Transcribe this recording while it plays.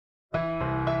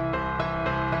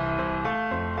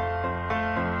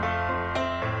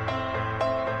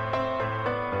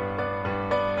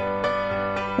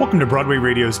Welcome to Broadway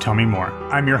Radio's Tell Me More.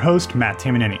 I'm your host, Matt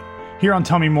Tamanini. Here on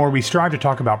Tell Me More, we strive to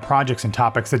talk about projects and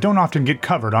topics that don't often get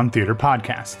covered on theater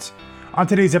podcasts. On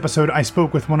today's episode, I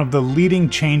spoke with one of the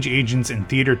leading change agents in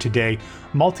theater today,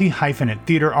 multi-hyphenate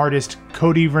theater artist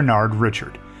Cody Renard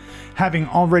Richard. Having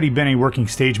already been a working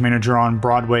stage manager on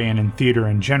Broadway and in theater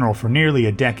in general for nearly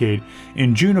a decade,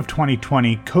 in June of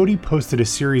 2020, Cody posted a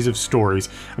series of stories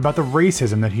about the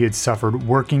racism that he had suffered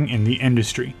working in the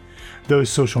industry.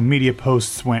 Those social media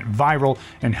posts went viral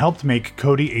and helped make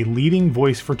Cody a leading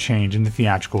voice for change in the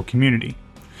theatrical community.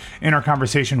 In our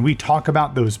conversation, we talk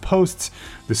about those posts,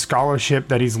 the scholarship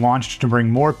that he's launched to bring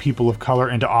more people of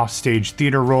color into offstage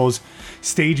theater roles,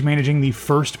 stage managing the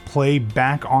first play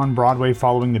back on Broadway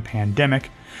following the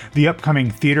pandemic, the upcoming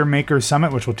Theater Makers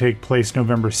Summit, which will take place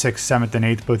November 6th, 7th, and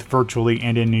 8th, both virtually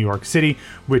and in New York City,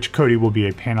 which Cody will be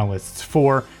a panelist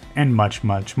for, and much,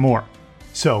 much more.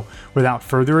 So, without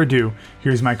further ado,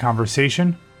 here's my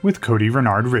conversation with Cody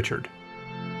Renard Richard.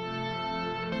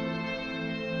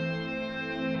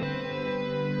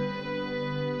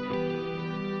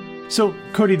 So,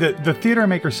 Cody, the Theater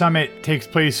Maker Summit takes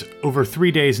place over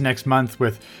 3 days next month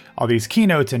with all these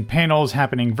keynotes and panels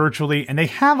happening virtually, and they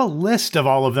have a list of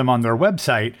all of them on their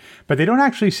website, but they don't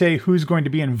actually say who's going to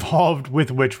be involved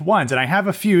with which ones. And I have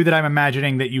a few that I'm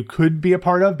imagining that you could be a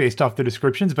part of based off the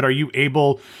descriptions, but are you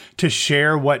able to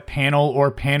share what panel or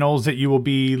panels that you will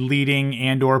be leading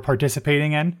and or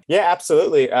participating in? Yeah,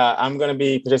 absolutely. I'm going to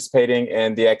be participating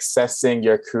in the Accessing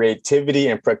Your Creativity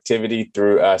and Productivity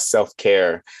Through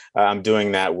Self-Care. I'm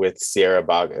doing that with Sierra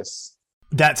Bogus.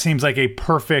 That seems like a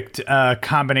perfect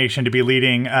combination to be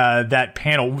leading that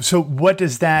panel. So what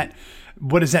does that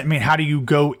mean? How do you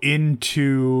go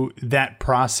into that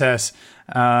process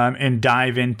and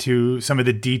dive into some of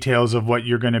the details of what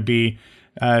you're going to be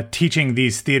teaching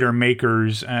these theater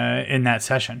makers in that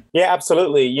session? Yeah,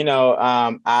 absolutely. You know,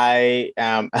 I'm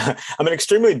an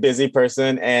extremely busy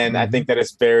person, and I think that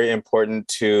it's very important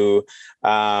to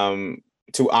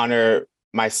honor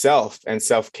myself and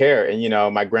self-care. And, you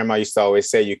know, my grandma used to always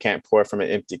say, you can't pour from an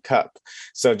empty cup.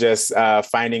 So just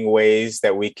finding ways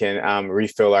that we can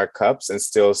refill our cups and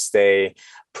still stay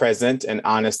present and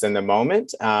honest in the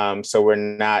moment. So we're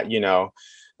not,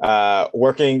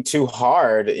 working too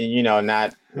hard,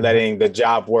 not letting the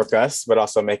job work us, but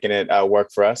also making it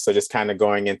work for us. So just kind of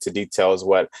going into details,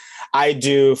 what I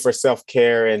do for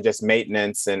self-care and just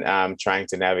maintenance and trying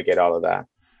to navigate all of that.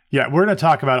 Yeah, we're going to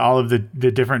talk about all of the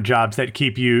different jobs that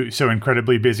keep you so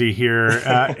incredibly busy here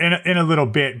in a little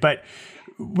bit. But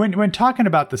when talking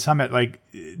about the summit, like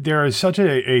there is such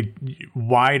a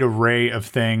wide array of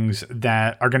things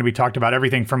that are going to be talked about.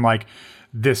 Everything from like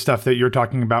this stuff that you're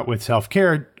talking about with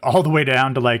self-care, all the way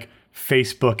down to like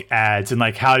Facebook ads and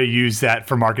like how to use that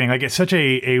for marketing. Like it's such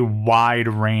a wide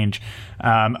range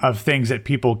of things that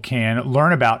people can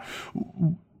learn about.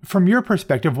 From your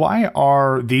perspective, why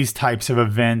are these types of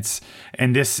events,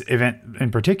 and this event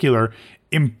in particular,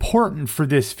 important for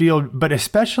this field, but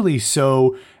especially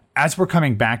so as we're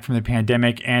coming back from the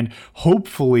pandemic and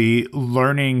hopefully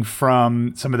learning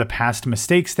from some of the past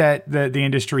mistakes that the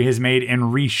industry has made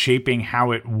and reshaping how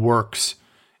it works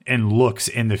and looks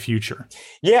in the future?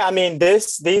 Yeah, I mean,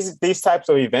 these types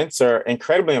of events are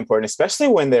incredibly important, especially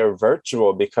when they're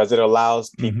virtual, because it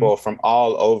allows people from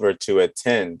all over to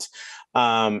attend.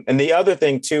 And the other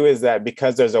thing, too, is that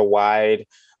because there's a wide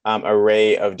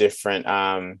array of different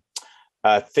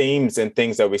themes and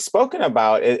things that we've spoken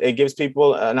about, it gives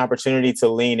people an opportunity to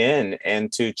lean in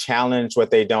and to challenge what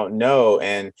they don't know.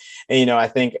 And I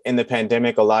think in the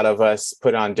pandemic, a lot of us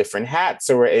put on different hats,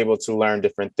 so we're able to learn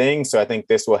different things. So I think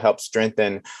this will help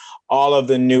strengthen all of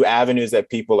the new avenues that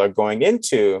people are going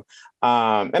into.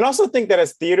 And also think that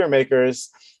as theater makers,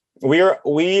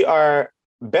 we are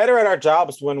better at our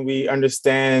jobs when we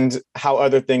understand how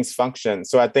other things function.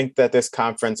 So I think that this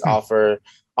conference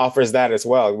offers that as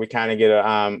well. We kind of get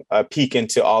a peek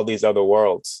into all these other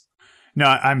worlds. No,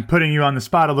 I'm putting you on the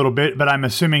spot a little bit, but I'm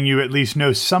assuming you at least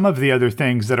know some of the other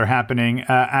things that are happening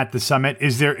at the summit.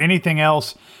 Is there anything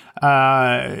else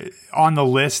on the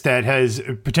list that has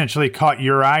potentially caught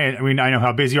your eye? I mean, I know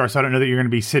how busy you are, so I don't know that you're going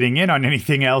to be sitting in on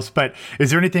anything else, but is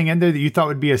there anything in there that you thought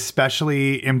would be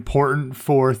especially important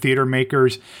for theater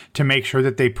makers to make sure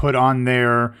that they put on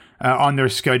their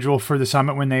schedule for the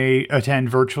summit when they attend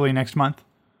virtually next month?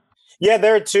 Yeah,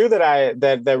 there are two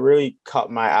that really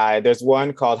caught my eye. There's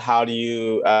one called "How do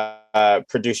you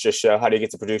produce your show? How do you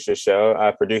get to produce your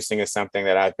show?" Producing is something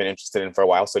that I've been interested in for a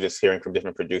while. So just hearing from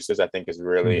different producers, I think, is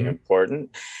really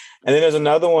important. And then there's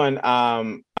another one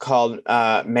called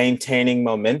 "Maintaining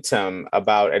Momentum"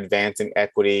 about advancing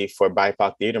equity for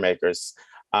BIPOC theater makers.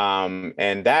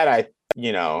 And that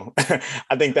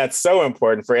I think that's so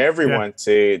important for Yeah. everyone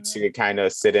to kind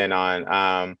of sit in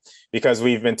on, because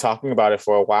we've been talking about it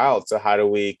for a while. So how do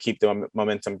we keep the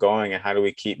momentum going, and how do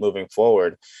we keep moving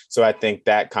forward? So I think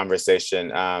that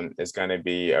conversation is going to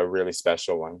be a really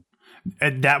special one.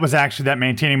 And that was actually, that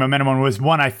maintaining momentum one was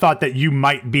one I thought that you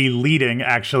might be leading,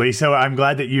 actually. So I'm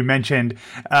glad that you mentioned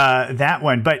that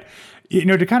one. But,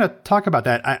 to kind of talk about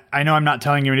that, I know I'm not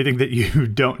telling you anything that you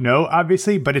don't know,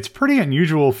 obviously, but it's pretty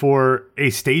unusual for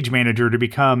a stage manager to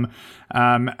become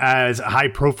as high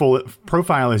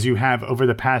profile as you have over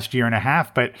the past year and a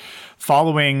half. But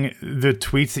following the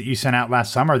tweets that you sent out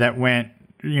last summer that went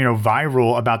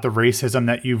viral about the racism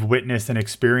that you've witnessed and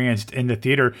experienced in the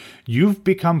theater, you've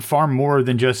become far more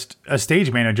than just a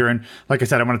stage manager. And like I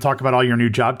said, I want to talk about all your new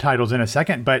job titles in a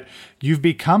second, but you've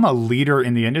become a leader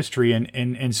in the industry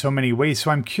in so many ways.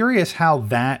 So I'm curious how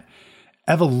that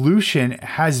evolution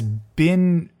has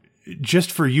been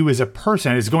just for you as a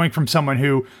person, is going from someone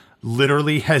who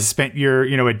literally has spent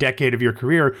a decade of your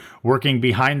career working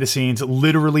behind the scenes,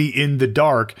 literally in the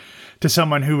dark, to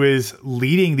someone who is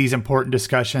leading these important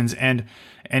discussions and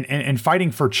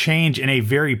fighting for change in a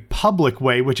very public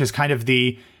way, which is kind of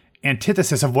the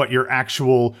antithesis of what your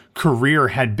actual career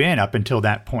had been up until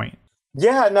that point.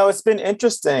 Yeah, no, it's been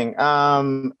interesting.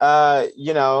 Most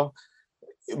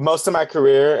of my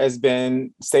career has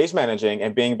been stage managing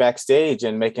and being backstage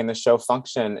and making the show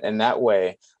function in that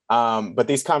way. But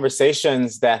these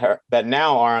conversations that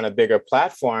now are on a bigger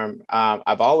platform,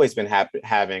 I've always been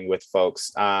having with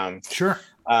folks. Sure.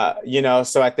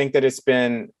 So I think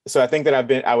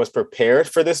that I was prepared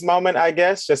for this moment, I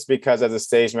guess, just because as a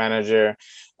stage manager,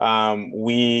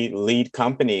 we lead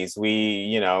companies,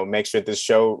 we, make sure the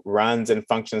show runs and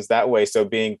functions that way. So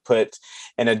being put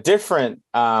in a different,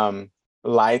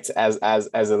 light as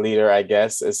a leader, I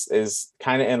guess, is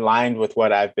kind of in line with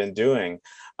what I've been doing.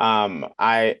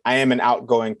 I am an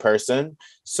outgoing person,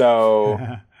 so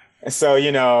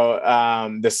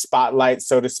the spotlight,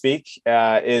 so to speak,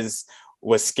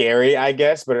 was scary, I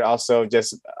guess, but it also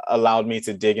just allowed me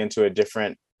to dig into a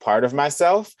different part of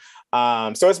myself.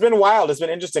 So it's been wild. It's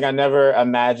been interesting. I never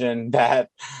imagined that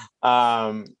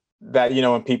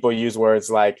when people use words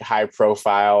like high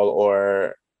profile,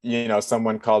 or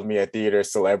someone called me a theater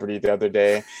celebrity the other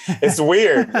day. It's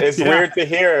weird. It's weird to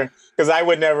hear, because I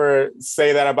would never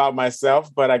say that about myself.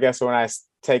 But I guess when I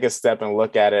take a step and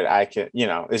look at it, I can,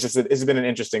 it's been an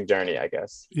interesting journey, I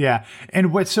guess. Yeah.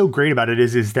 And what's so great about it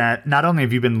is that not only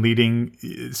have you been leading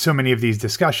so many of these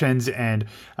discussions and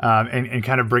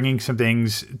kind of bringing some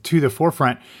things to the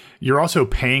forefront, you're also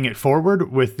paying it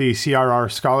forward with the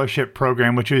CRR scholarship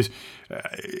program, which is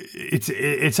it's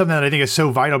something that I think is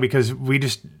so vital, because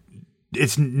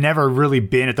it's never really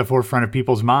been at the forefront of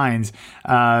people's minds.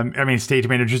 Stage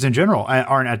managers in general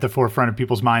aren't at the forefront of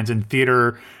people's minds, and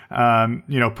theater,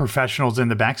 professionals in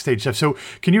the backstage stuff. So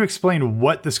can you explain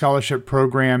what the scholarship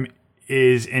program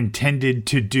is intended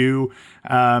to do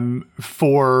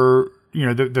for,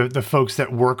 the folks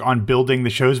that work on building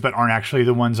the shows but aren't actually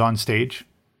the ones on stage?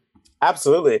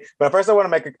 Absolutely. But first, I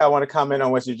want to comment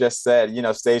on what you just said.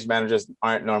 Stage managers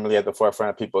aren't normally at the forefront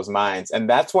of people's minds. And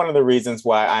that's one of the reasons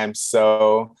why I'm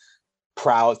so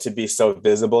proud to be so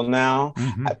visible now.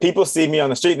 Mm-hmm. People see me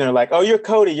on the street and they're like, "Oh, you're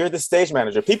Cody, you're the stage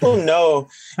manager." People know,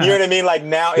 you know what I mean? Like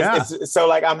now, it's so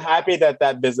like, I'm happy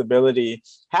that visibility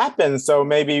happens. So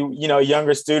maybe,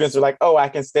 younger students are like, "Oh, I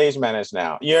can stage manage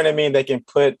now." You know what I mean? They can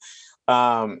put,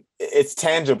 it's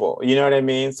tangible. You know what I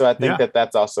mean? So I think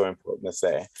that's also important to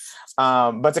say.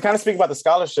 But to kind of speak about the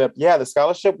scholarship, the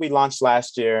scholarship we launched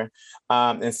last year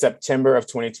in September of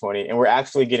 2020, and we're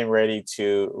actually getting ready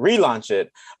to relaunch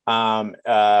it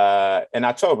in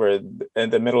October, in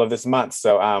the middle of this month.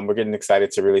 So we're getting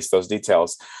excited to release those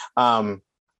details.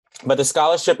 But the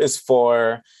scholarship is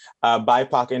for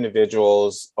BIPOC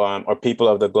individuals or people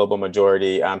of the global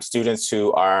majority, students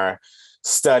who are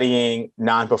studying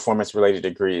non-performance related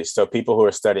degrees. So people who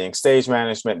are studying stage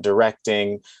management,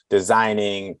 directing,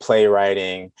 designing,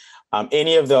 playwriting,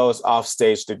 any of those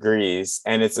offstage degrees.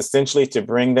 And it's essentially to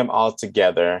bring them all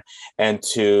together and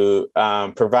to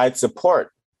provide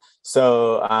support.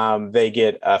 So they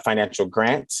get a financial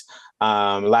grant.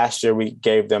 Last year, we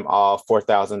gave them all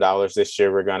 $4,000. This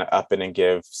year, we're going to up it and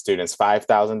give students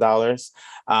 $5,000.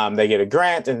 They get a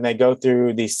grant and they go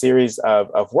through these series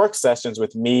of work sessions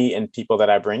with me and people that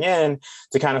I bring in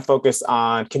to kind of focus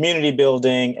on community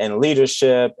building and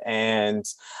leadership and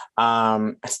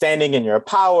standing in your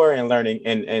power and learning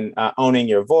and owning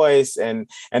your voice, and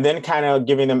then kind of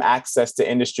giving them access to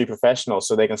industry professionals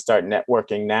so they can start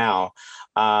networking now.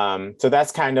 So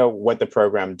that's kind of what the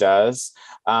program does.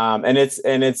 And it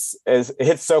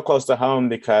hits so close to home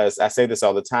because I say this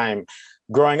all the time.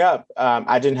 Growing up,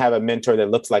 I didn't have a mentor that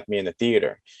looks like me in the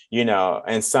theater,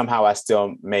 and somehow I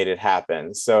still made it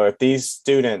happen. So if these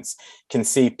students can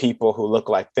see people who look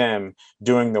like them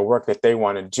doing the work that they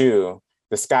want to do,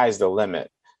 the sky's the limit.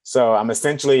 So I'm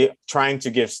essentially trying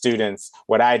to give students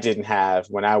what I didn't have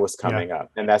when I was coming up.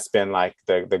 And that's been like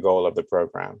the goal of the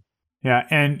program. Yeah.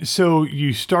 And so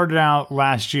you started out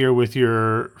last year with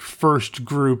your first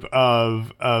group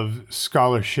of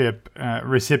scholarship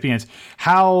recipients.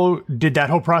 How did that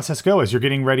whole process go as you're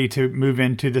getting ready to move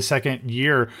into the second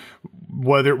year?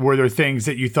 Were there things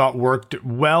that you thought worked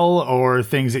well or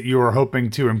things that you were hoping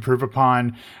to improve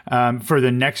upon for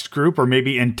the next group, or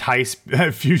maybe entice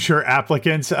future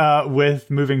applicants with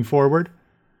moving forward?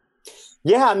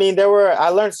 Yeah, I mean, I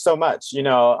learned so much,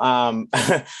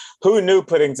 who knew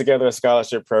putting together a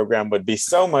scholarship program would be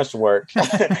so much work,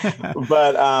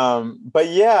 but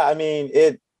yeah, I mean,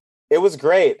 it was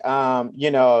great. Going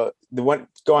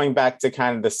back to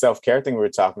kind of the self-care thing we were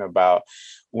talking about,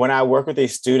 when I work with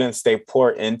these students, they pour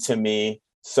into me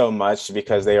so much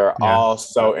because they are all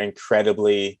so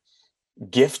incredibly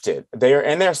gifted.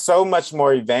 They're so much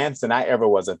more advanced than I ever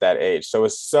was at that age. So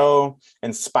it's so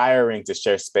inspiring to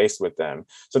share space with them.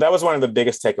 So that was one of the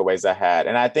biggest takeaways I had.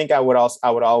 And I think I would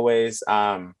always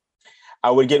I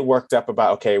would get worked up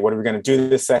about, okay, what are we going to do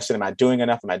this session? Am I doing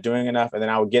enough? Am I doing enough? And then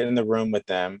I would get in the room with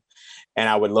them and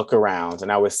I would look around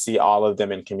and I would see all of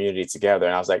them in community together.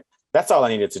 And I was like, that's all I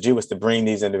needed to do, was to bring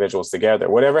these individuals together.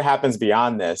 Whatever happens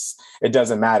beyond this, it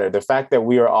doesn't matter. The fact that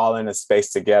we are all in a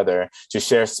space together to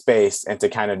share space and to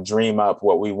kind of dream up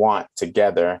what we want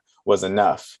together was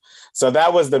enough. So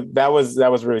that was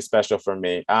really special for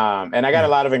me. And I got a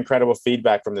lot of incredible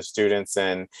feedback from the students,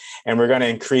 and we're going to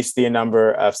increase the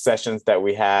number of sessions that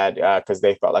we had because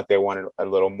they felt like they wanted a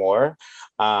little more.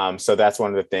 So that's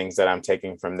one of the things that I'm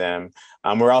taking from them.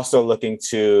 We're also looking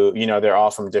to, they're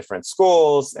all from different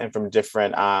schools and from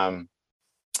different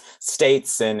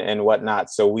states and whatnot.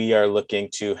 So we are looking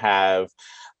to have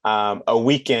a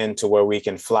weekend to where we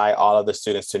can fly all of the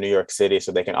students to New York City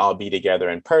so they can all be together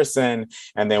in person.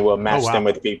 And then we'll match them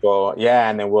with people. Yeah.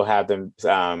 And then we'll have them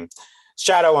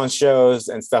shadow on shows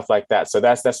and stuff like that. So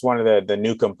that's one of the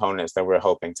new components that we're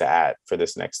hoping to add for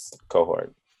this next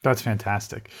cohort. That's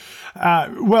fantastic.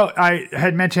 Well, I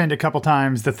had mentioned a couple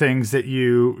times the things that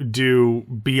you do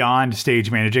beyond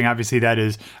stage managing. Obviously, that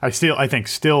is, I think,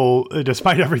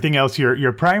 despite everything else,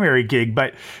 your primary gig.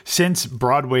 But since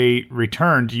Broadway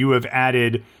returned, you have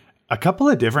added a couple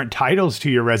of different titles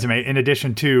to your resume, in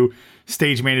addition to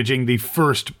stage managing the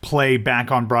first play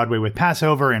back on Broadway with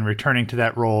Passover and returning to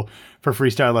that role for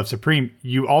Freestyle Love Supreme.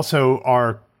 You also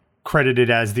are credited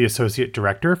as the associate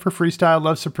director for Freestyle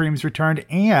Love Supreme's Returned,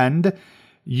 and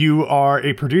you are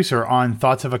a producer on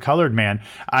Thoughts of a Colored Man.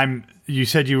 You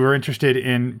said you were interested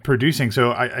in producing,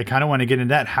 so I kind of want to get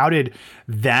into that. How did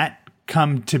that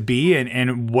come to be,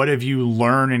 and what have you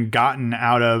learned and gotten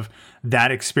out of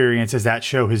that experience as that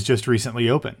show has just recently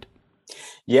opened?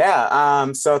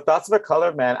 Yeah, so Thoughts of a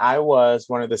Colored Man, I was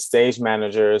one of the stage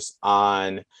managers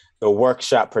on the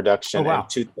workshop production in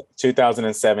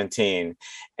 2017.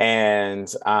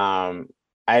 And I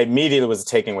immediately was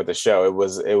taken with the show. It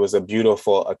was a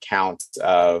beautiful account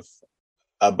of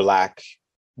a Black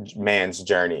man's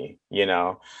journey,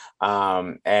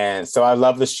 and so I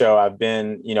love the show. I've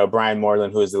been, Brian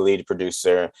Moreland, who is the lead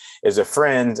producer, is a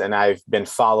friend, and I've been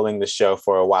following the show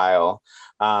for a while.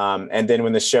 And then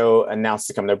when the show announced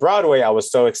to come to Broadway, I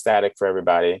was so ecstatic for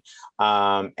everybody.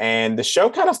 And the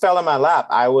show kind of fell in my lap.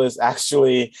 I was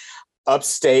actually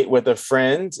upstate with a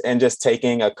friend and just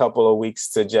taking a couple of weeks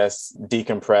to just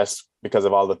decompress because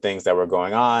of all the things that were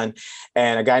going on.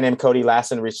 And a guy named Cody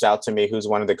reached out to me, who's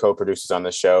one of the co-producers on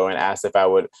the show, and asked if I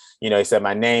would, he said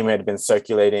my name had been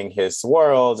circulating his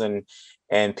world,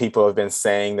 and people have been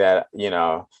saying that,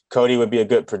 Cody would be a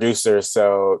good producer.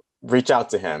 So reach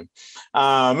out to him,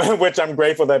 which I'm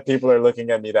grateful that people are looking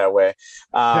at me that way.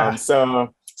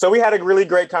 So we had a really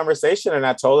great conversation, and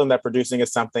I told him that producing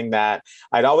is something that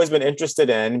I'd always been interested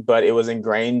in, but it was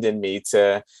ingrained in me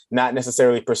to not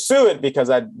necessarily pursue it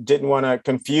because I didn't want to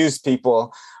confuse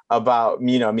people about,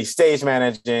 me stage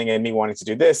managing and me wanting to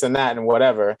do this and that and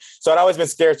whatever. So I'd always been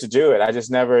scared to do it. I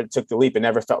just never took the leap. It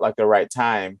never felt like the right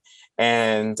time.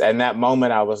 And in that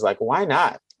moment, I was like, why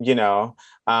not?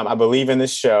 I believe in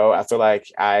this show. I feel like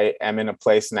I am in a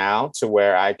place now to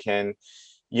where I can,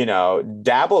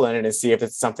 dabble in it and see if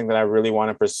it's something that I really want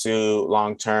to pursue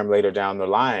long-term later down the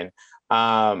line.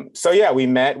 So yeah, we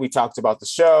met, we talked about the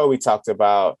show. We talked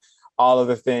about all of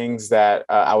the things that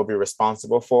I would be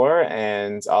responsible for,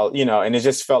 and and it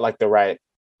just felt like the right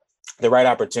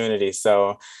opportunity.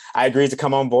 So I agreed to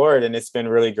come on board, and it's been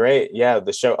really great. Yeah,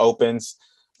 the show opens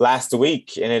last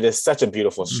week, and it is such a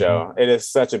beautiful show. It is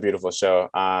such a beautiful show.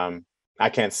 I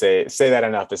can't say that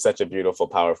enough. It's such a beautiful,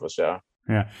 powerful show.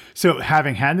 Yeah. So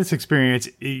having had this experience,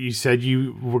 you said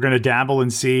you were going to dabble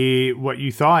and see what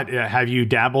you thought. Have you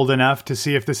dabbled enough to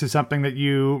see if this is something that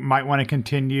you might want to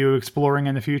continue exploring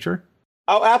in the future?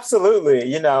 Oh,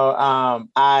 absolutely. I'm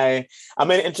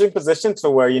in an interesting position to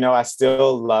where, I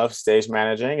still love stage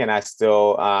managing, and I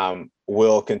still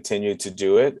will continue to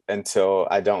do it until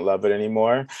I don't love it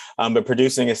anymore. But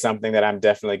producing is something that I'm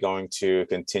definitely going to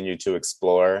continue to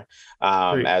explore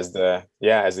as the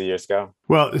years go.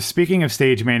 Well, speaking of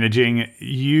stage managing,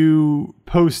 you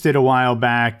posted a while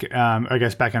back, I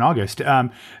guess back in August,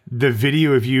 the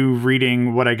video of you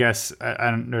reading what I guess, I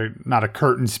don't know, not a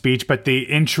curtain speech, but the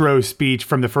intro speech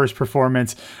from the first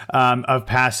performance of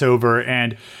Passover.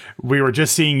 And we were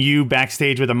just seeing you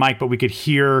backstage with a mic, but we could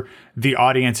hear the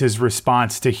audience's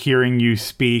response to hearing you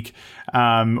speak.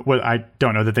 Well, I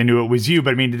don't know that they knew it was you,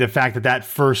 but I mean, the fact that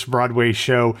first Broadway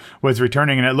show was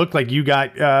returning, and it looked like you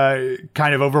got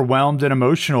kind of overwhelmed and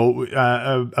emotional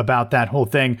about that whole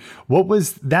thing. What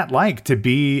was that like to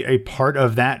be a part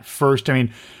of that first? I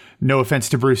mean, no offense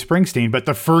to Bruce Springsteen, but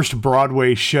the first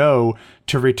Broadway show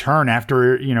to return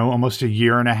after, almost a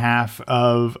year and a half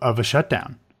of a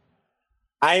shutdown.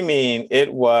 I mean,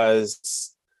 it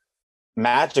was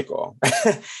magical.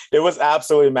 It was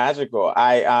absolutely magical.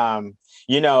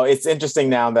 It's interesting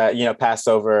now that,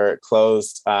 Passover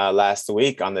closed last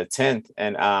week on the 10th,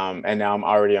 and now I'm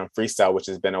already on freestyle, which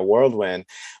has been a whirlwind.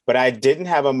 But I didn't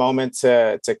have a moment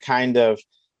to kind of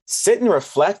sit and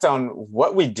reflect on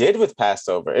what we did with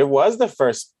Passover. It was the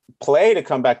first play to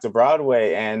come back to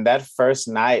Broadway, and that first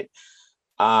night,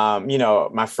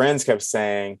 my friends kept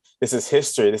saying, "This is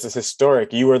history. This is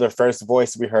historic. You were the first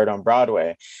voice we heard on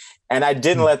Broadway." And I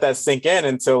didn't let that sink in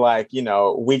until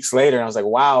weeks later. And I was like,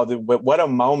 wow, what a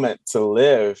moment to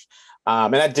live.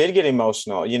 And I did get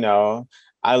emotional.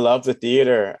 I love the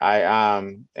theater.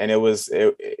 And it was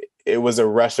a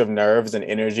rush of nerves and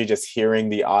energy, just hearing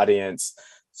the audience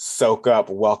soak up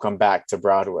 "Welcome Back to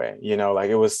Broadway."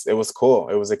 It was cool.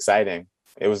 It was exciting.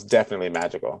 It was definitely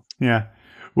magical. Yeah.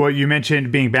 Well, you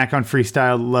mentioned being back on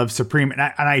Freestyle Love Supreme. And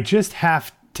I just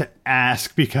have to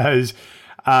ask, because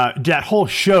that whole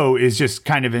show is just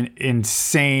kind of an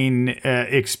insane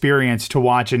experience to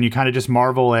watch, and you kind of just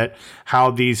marvel at how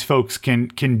these folks can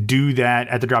do that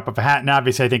at the drop of a hat. And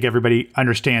obviously, I think everybody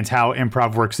understands how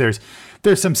improv works. There's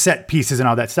some set pieces and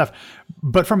all that stuff,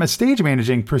 but from a stage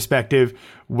managing perspective,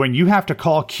 when you have to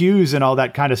call cues and all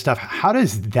that kind of stuff, how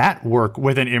does that work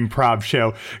with an improv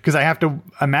show? Because I have to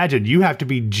imagine you have to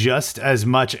be just as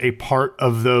much a part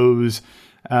of those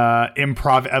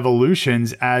improv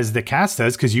evolutions as the cast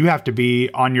does, because you have to be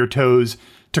on your toes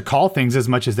to call things as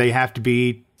much as they have to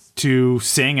be to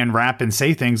sing and rap and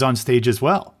say things on stage as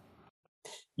well.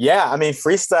 Yeah, I mean,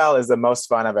 freestyle is the most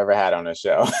fun I've ever had on a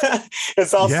show.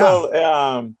 It's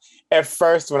also, at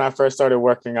first, when I first started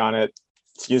working on it,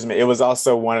 it was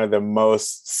also one of the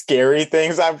most scary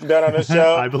things I've done on a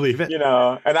show. I believe it.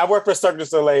 And I work for Cirque du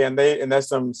Soleil, and there's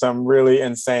some really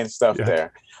insane stuff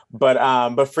there. But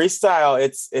freestyle,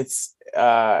 it's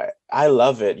I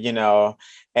love it,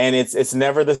 and it's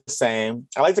never the same.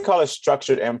 I like to call it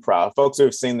structured improv. Folks who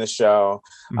have seen the show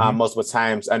multiple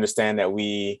times understand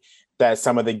that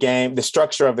some of the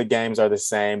structure of the games are the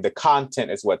same. The content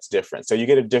is what's different. So you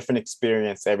get a different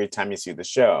experience every time you see the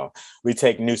show. We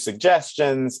take new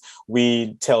suggestions.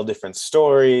 We tell different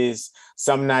stories.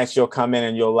 Some nights you'll come in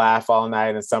and you'll laugh all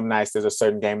night. And some nights there's a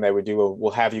certain game that we do will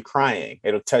have you crying.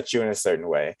 It'll touch you in a certain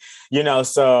way,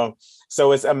 So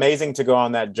it's amazing to go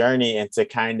on that journey and to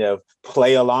kind of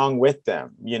play along with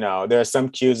them. There are some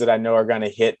cues that I know are going to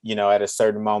hit, at a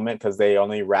certain moment, because they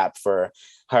only rap for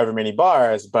however many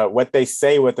bars, but what they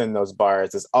say within those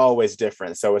bars is always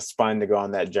different. So it's fun to go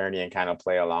on that journey and kind of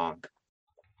play along.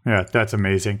 Yeah, that's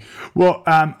amazing. Well,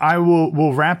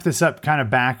 we'll wrap this up kind of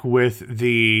back with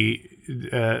the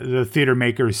Theater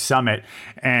Makers Summit,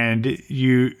 and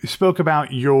you spoke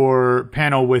about your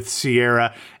panel with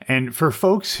Sierra. And for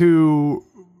folks who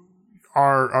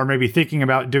are maybe thinking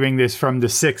about doing this from the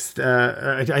 6th,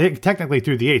 I think technically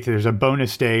through the 8th, there's a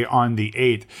bonus day on the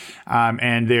 8th.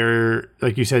 And there,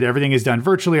 like you said, everything is done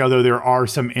virtually, although there are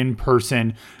some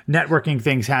in-person networking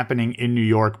things happening in New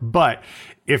York. But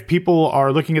if people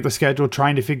are looking at the schedule,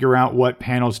 trying to figure out what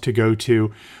panels to go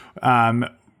to,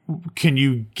 can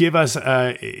you give us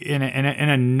in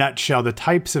a nutshell the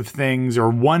types of things or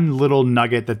one little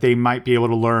nugget that they might be able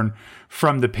to learn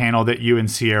from the panel that you and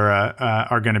Sierra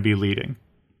are going to be leading?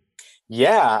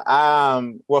 Yeah.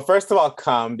 Well, first of all,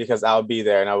 come, because I'll be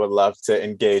there and I would love to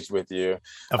engage with you.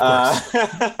 Of course.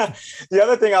 The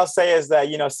other thing I'll say is that,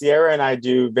 Sierra and I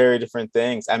do very different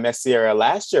things. I met Sierra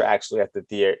last year, actually, at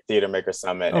the Theater Maker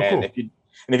Summit. Oh, and cool.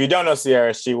 if you don't know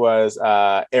Sierra, she was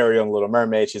Ariel in Little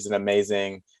Mermaid. She's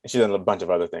and she's done a bunch of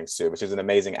other things too, but she's an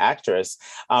amazing actress.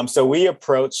 So we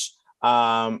approach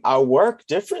our work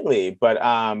differently,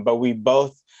 but we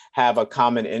both have a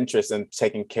common interest in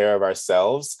taking care of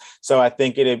ourselves. So I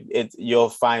think you'll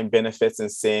find benefits in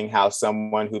seeing how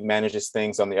someone who manages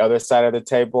things on the other side of the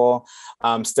table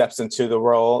steps into the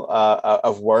role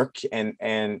of work and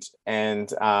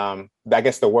I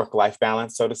guess the work-life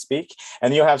balance, so to speak.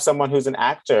 And you'll have someone who's an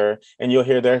actor, and you'll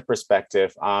hear their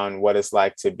perspective on what it's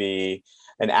like to be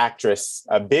an actress,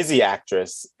 a busy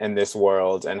actress in this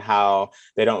world, and how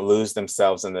they don't lose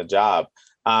themselves in the job.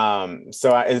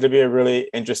 So it'll be a really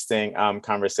interesting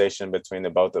conversation between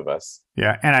the both of us.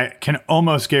 Yeah, and I can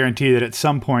almost guarantee that at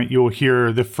some point you'll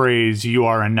hear the phrase "you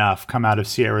are enough" come out of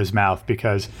Sierra's mouth,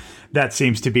 because that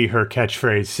seems to be her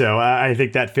catchphrase. So I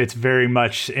think that fits very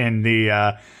much in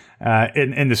the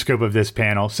in the scope of this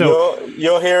panel. So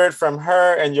you'll hear it from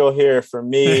her and you'll hear it from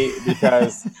me,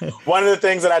 because one of the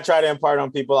things that I try to impart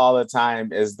on people all the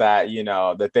time is that,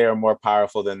 that they are more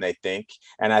powerful than they think.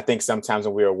 And I think sometimes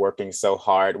when we are working so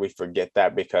hard, we forget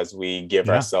that because we give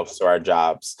ourselves to our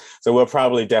jobs. So we'll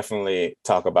probably definitely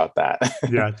talk about that.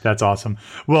 Yeah, that's awesome.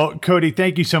 Well, Cody,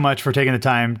 thank you so much for taking the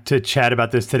time to chat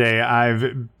about this today.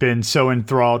 I've been so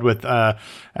enthralled with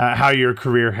how your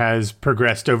career has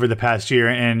progressed over the past year,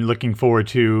 and looking forward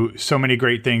to so many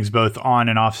great things both on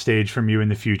and off stage from you in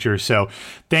the future. So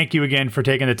thank you again for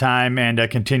taking the time, and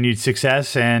continued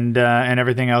success and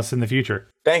everything else in the future.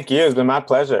 Thank you. It's been my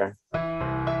pleasure.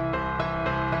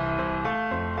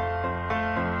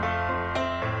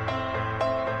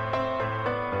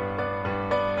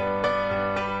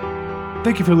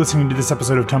 Thank you for listening to this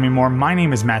episode of Tell Me More. My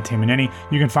name is Matt Tamanini.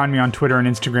 You can find me on Twitter and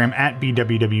Instagram at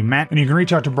BWWMatt, and you can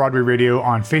reach out to Broadway Radio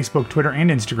on Facebook, Twitter, and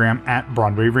Instagram at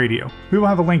Broadway Radio. We will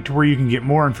have a link to where you can get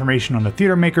more information on the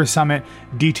Theater Maker Summit,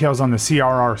 details on the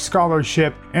CRR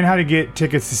Scholarship, and how to get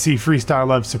tickets to see Freestyle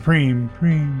Love Supreme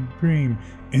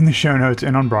in the show notes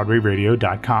and on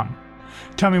BroadwayRadio.com.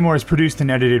 Tell Me More is produced and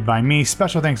edited by me.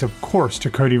 Special thanks, of course, to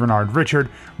Cody, Renard, Richard,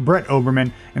 Brett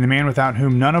Oberman, and the man without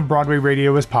whom none of Broadway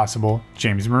Radio is possible,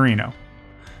 James Marino.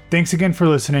 Thanks again for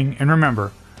listening, and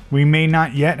remember, we may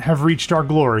not yet have reached our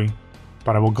glory,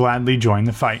 but I will gladly join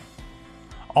the fight.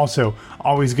 Also,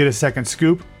 always get a second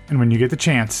scoop, and when you get the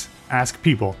chance, ask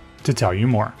people to tell you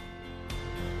more.